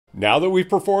Now that we've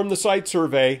performed the site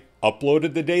survey,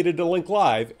 uploaded the data to Link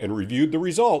Live, and reviewed the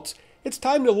results, it's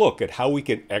time to look at how we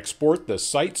can export the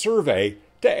site survey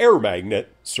to AirMagnet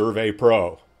Survey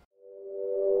Pro.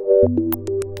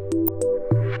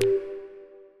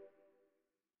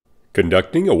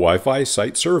 Conducting a Wi-Fi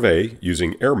site survey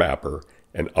using AirMapper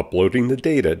and uploading the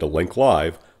data to Link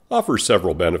Live offers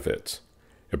several benefits.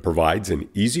 It provides an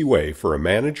easy way for a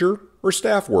manager or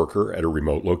staff worker at a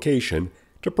remote location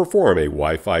to perform a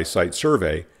Wi-Fi site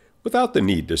survey without the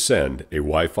need to send a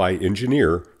Wi-Fi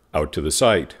engineer out to the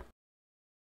site.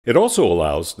 It also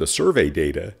allows the survey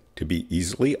data to be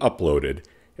easily uploaded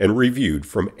and reviewed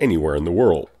from anywhere in the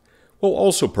world, while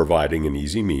also providing an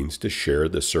easy means to share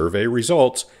the survey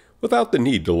results without the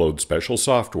need to load special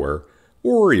software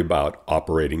or worry about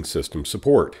operating system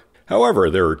support. However,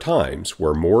 there are times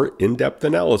where more in-depth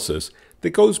analysis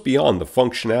that goes beyond the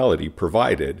functionality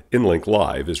provided in Link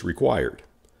Live is required,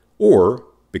 or,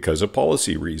 because of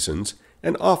policy reasons,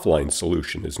 an offline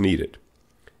solution is needed.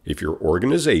 If your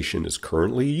organization is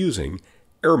currently using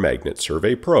AirMagnet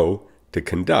Survey Pro to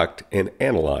conduct and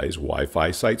analyze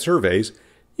Wi-Fi site surveys,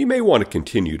 you may want to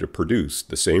continue to produce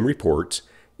the same reports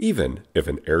even if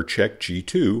an AirCheck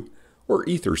G2 or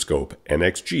Etherscope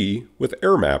NXG with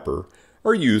AirMapper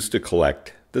are used to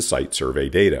collect the site survey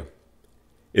data.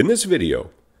 In this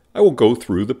video, I will go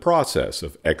through the process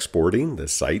of exporting the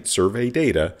site survey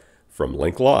data from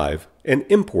Link Live and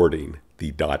importing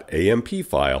the .amp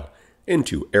file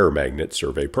into AirMagnet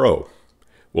Survey Pro.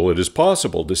 While it is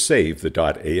possible to save the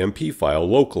 .amp file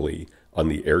locally on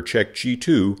the AirCheck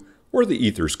G2 or the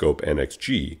Etherscope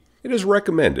NXG, it is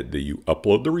recommended that you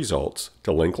upload the results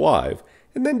to Link Live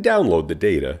and then download the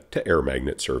data to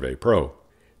AirMagnet Survey Pro.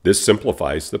 This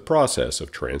simplifies the process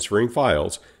of transferring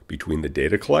files between the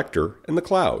data collector and the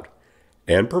cloud,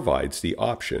 and provides the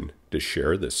option to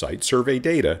share the site survey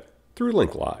data through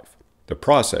Link Live. The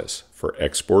process for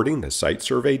exporting the site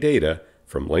survey data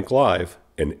from Link Live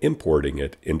and importing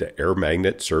it into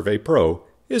AirMagnet Survey Pro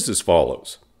is as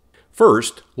follows.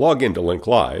 First, log into Link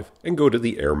Live and go to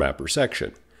the AirMapper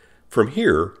section. From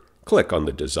here, click on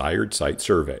the desired site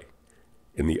survey.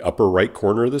 In the upper right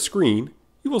corner of the screen,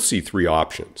 you will see three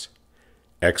options: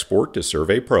 Export to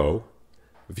Survey Pro,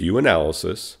 View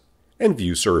Analysis, and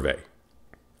View Survey.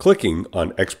 Clicking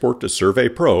on Export to Survey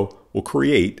Pro will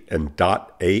create an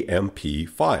 .amp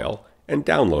file and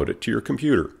download it to your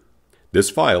computer. This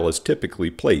file is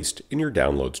typically placed in your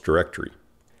Downloads directory.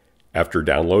 After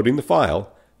downloading the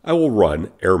file, I will run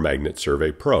AirMagnet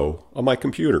Survey Pro on my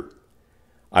computer.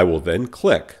 I will then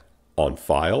click on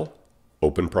File,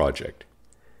 Open Project.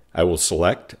 I will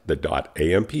select the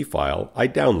 .amp file I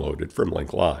downloaded from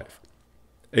Link Live.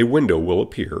 A window will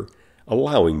appear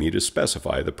allowing me to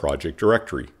specify the project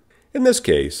directory. In this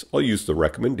case, I'll use the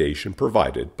recommendation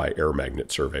provided by AirMagnet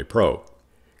Survey Pro.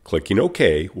 Clicking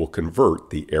OK will convert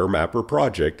the AirMapper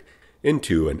project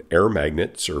into an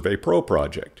AirMagnet Survey Pro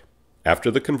project. After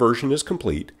the conversion is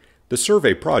complete, the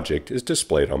survey project is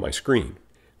displayed on my screen.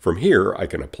 From here, I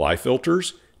can apply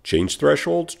filters, change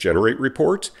thresholds, generate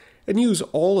reports, and use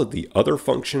all of the other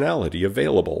functionality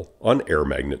available on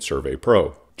AirMagnet Survey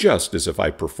Pro, just as if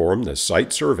I performed the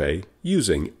site survey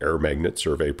using AirMagnet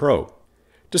Survey Pro.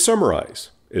 To summarize,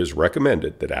 it is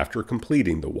recommended that after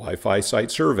completing the Wi-Fi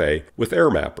site survey with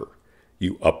AirMapper,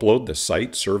 you upload the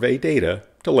site survey data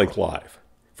to Link Live.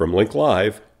 From Link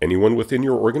Live, anyone within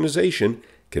your organization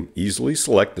can easily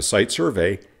select the site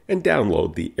survey and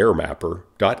download the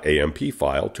AirMapper.amp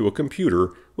file to a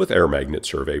computer with AirMagnet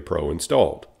Survey Pro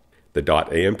installed. The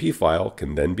 .amp file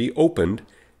can then be opened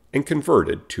and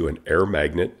converted to an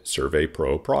AirMagnet Survey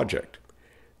Pro project.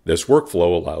 This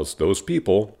workflow allows those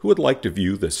people who would like to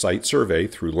view the site survey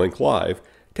through Link Live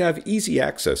to have easy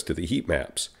access to the heat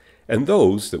maps, and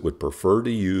those that would prefer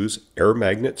to use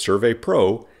AirMagnet Survey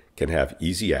Pro can have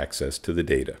easy access to the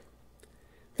data.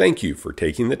 Thank you for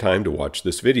taking the time to watch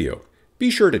this video. Be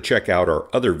sure to check out our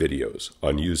other videos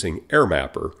on using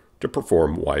AirMapper to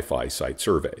perform Wi-Fi site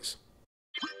surveys.